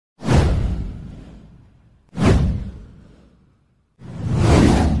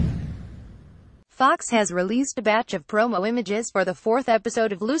Fox has released a batch of promo images for the fourth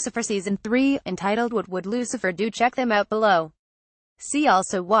episode of Lucifer Season 3, entitled What Would Lucifer Do? Check them out below. See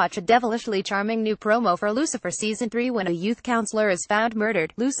also watch a devilishly charming new promo for Lucifer Season 3 when a youth counselor is found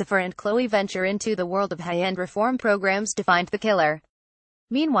murdered. Lucifer and Chloe venture into the world of high-end reform programs to find the killer.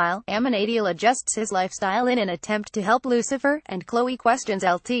 Meanwhile, Amanadiel adjusts his lifestyle in an attempt to help Lucifer, and Chloe questions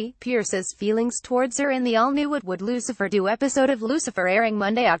Lt. Pierce's feelings towards her in the all-new What Would Lucifer Do? Episode of Lucifer, airing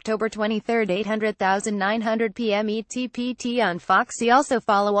Monday, October 23, 800,900 p.m. ETPT on Fox. See also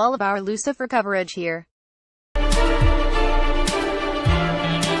follow all of our Lucifer coverage here.